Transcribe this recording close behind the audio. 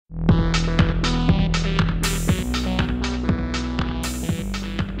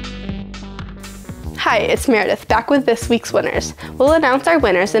Hi, it's Meredith, back with this week's winners. We'll announce our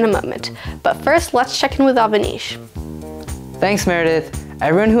winners in a moment, but first let's check in with Avanish. Thanks, Meredith.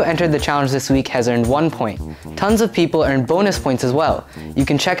 Everyone who entered the challenge this week has earned 1 point. Tons of people earned bonus points as well. You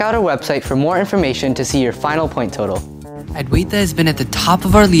can check out our website for more information to see your final point total. Adwaita has been at the top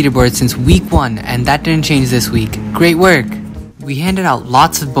of our leaderboard since week 1, and that didn't change this week. Great work! We handed out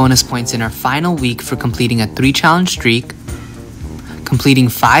lots of bonus points in our final week for completing a 3-challenge streak, completing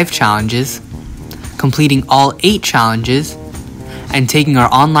 5 challenges, completing all 8 challenges, and taking our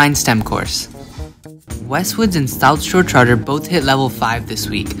online STEM course. Westwoods and South Shore Charter both hit level 5 this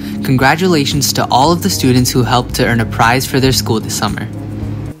week. Congratulations to all of the students who helped to earn a prize for their school this summer.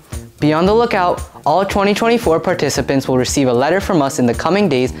 Be on the lookout. All 2024 participants will receive a letter from us in the coming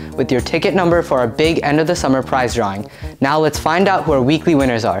days with your ticket number for our big end of the summer prize drawing. Now let's find out who our weekly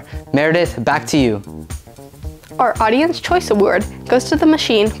winners are. Meredith, back to you. Our Audience Choice Award goes to the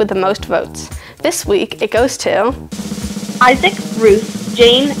machine with the most votes. This week it goes to Isaac, Ruth,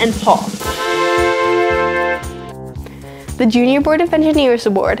 Jane, and Paul. The Junior Board of Engineers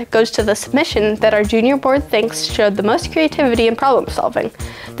Award goes to the submission that our junior board thinks showed the most creativity and problem solving.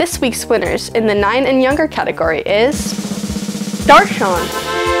 This week's winners in the 9 and younger category is Darshan.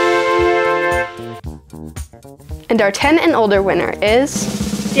 And our 10 and older winner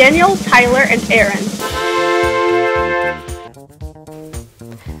is Daniel, Tyler, and Aaron.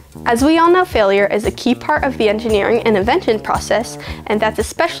 As we all know, failure is a key part of the engineering and invention process, and that's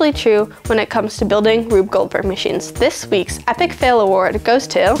especially true when it comes to building Rube Goldberg machines. This week's Epic Fail Award goes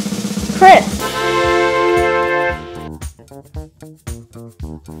to Chris.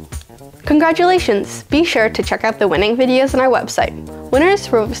 Congratulations! Be sure to check out the winning videos on our website. Winners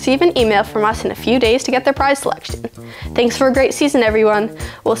will receive an email from us in a few days to get their prize selection. Thanks for a great season, everyone.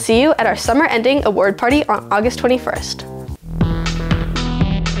 We'll see you at our summer ending award party on August 21st.